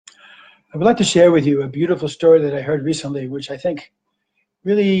I would like to share with you a beautiful story that I heard recently, which I think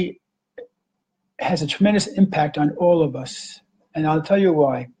really has a tremendous impact on all of us. And I'll tell you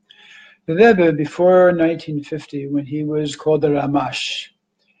why. The Rebbe, before 1950, when he was called the Ramash,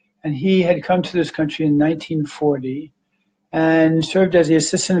 and he had come to this country in 1940 and served as the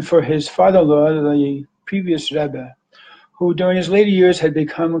assistant for his father-in-law, the previous Rebbe, who during his later years had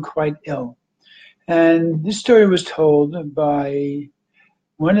become quite ill. And this story was told by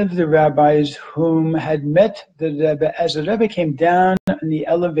one of the rabbis whom had met the Rebbe as the Rebbe came down in the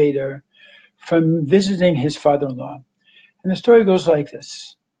elevator from visiting his father-in-law. And the story goes like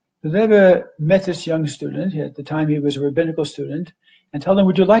this. The Rebbe met this young student, at the time he was a rabbinical student, and told him,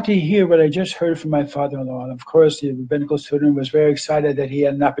 would you like to hear what I just heard from my father-in-law? And of course, the rabbinical student was very excited that he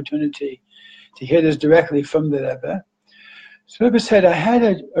had an opportunity to hear this directly from the Rebbe. So the Rebbe said, I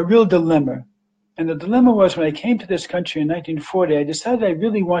had a real dilemma. And the dilemma was when I came to this country in 1940, I decided I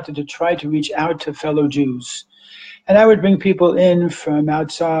really wanted to try to reach out to fellow Jews. And I would bring people in from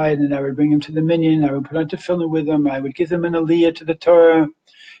outside, and I would bring them to the minyan, I would put on tefillin with them, I would give them an aliyah to the Torah,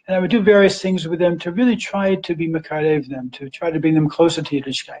 and I would do various things with them to really try to be mekarev them, to try to bring them closer to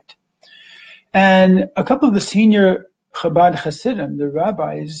Yiddishkeit. And a couple of the senior Chabad Hasidim, the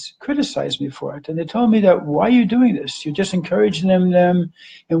rabbis, criticized me for it. And they told me that, why are you doing this? You're just encouraging them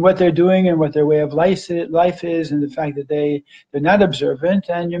in what they're doing and what their way of life is, and the fact that they're not observant,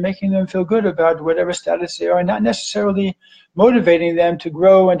 and you're making them feel good about whatever status they are, not necessarily motivating them to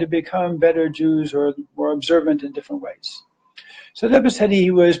grow and to become better Jews or more observant in different ways. So the Rebbe said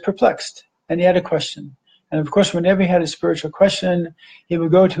he was perplexed, and he had a question. And of course, whenever he had a spiritual question, he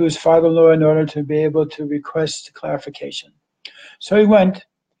would go to his father-in-law in order to be able to request clarification. So he went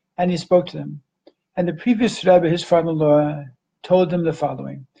and he spoke to them. And the previous Rebbe, his father-in-law, told him the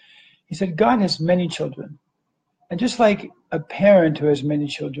following. He said, God has many children. And just like a parent who has many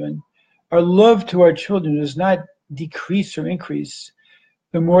children, our love to our children does not decrease or increase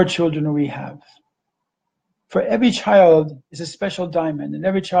the more children we have. For every child is a special diamond, and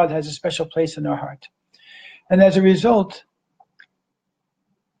every child has a special place in our heart. And as a result,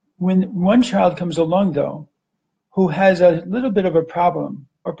 when one child comes along, though, who has a little bit of a problem,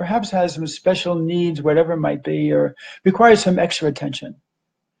 or perhaps has some special needs, whatever it might be, or requires some extra attention,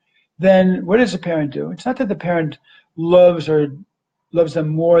 then what does the parent do? It's not that the parent loves them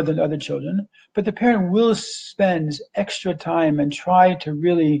more than other children, but the parent will spend extra time and try to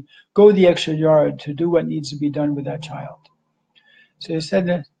really go the extra yard to do what needs to be done with that child. So he said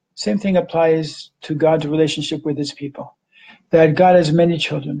that same thing applies to God's relationship with his people, that God has many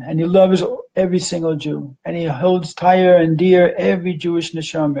children, and he loves every single Jew, and he holds tighter and dear every Jewish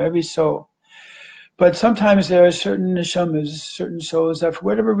neshama, every soul. But sometimes there are certain neshamas, certain souls that for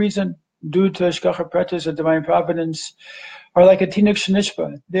whatever reason, due to Hashgacha Pratis or divine providence, are like a tinuk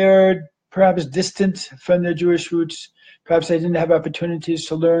shenishba. They're perhaps distant from their Jewish roots. Perhaps they didn't have opportunities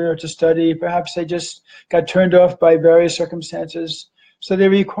to learn or to study. Perhaps they just got turned off by various circumstances. So they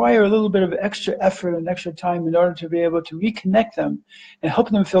require a little bit of extra effort and extra time in order to be able to reconnect them and help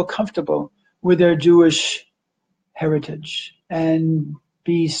them feel comfortable with their Jewish heritage and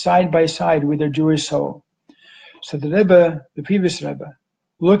be side by side with their Jewish soul. So the Rebbe, the previous Rebbe,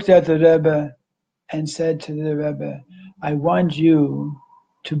 looked at the Rebbe and said to the Rebbe, I want you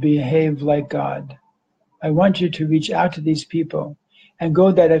to behave like God. I want you to reach out to these people and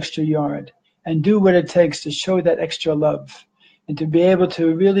go that extra yard and do what it takes to show that extra love and to be able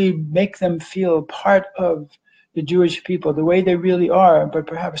to really make them feel part of the Jewish people the way they really are, but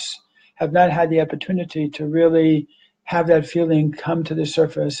perhaps have not had the opportunity to really have that feeling come to the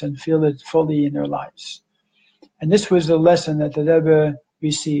surface and feel it fully in their lives. And this was the lesson that the Rebbe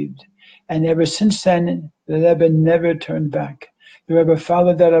received. And ever since then, the Rebbe never turned back. The Rebbe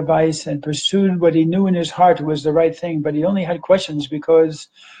followed that advice and pursued what he knew in his heart was the right thing, but he only had questions because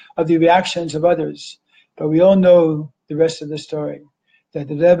of the reactions of others. But we all know the rest of the story, that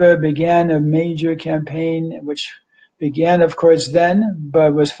the Rebbe began a major campaign, which began, of course, then,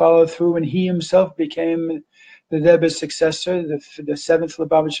 but was followed through when he himself became the Rebbe's successor, the seventh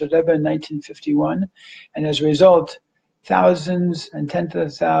Lubavitcher Rebbe in 1951. And as a result, thousands and tens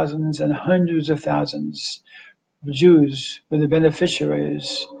of thousands and hundreds of thousands of Jews were the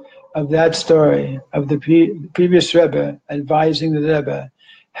beneficiaries of that story, of the previous Rebbe advising the Rebbe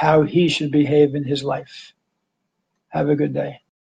how he should behave in his life. Have a good day.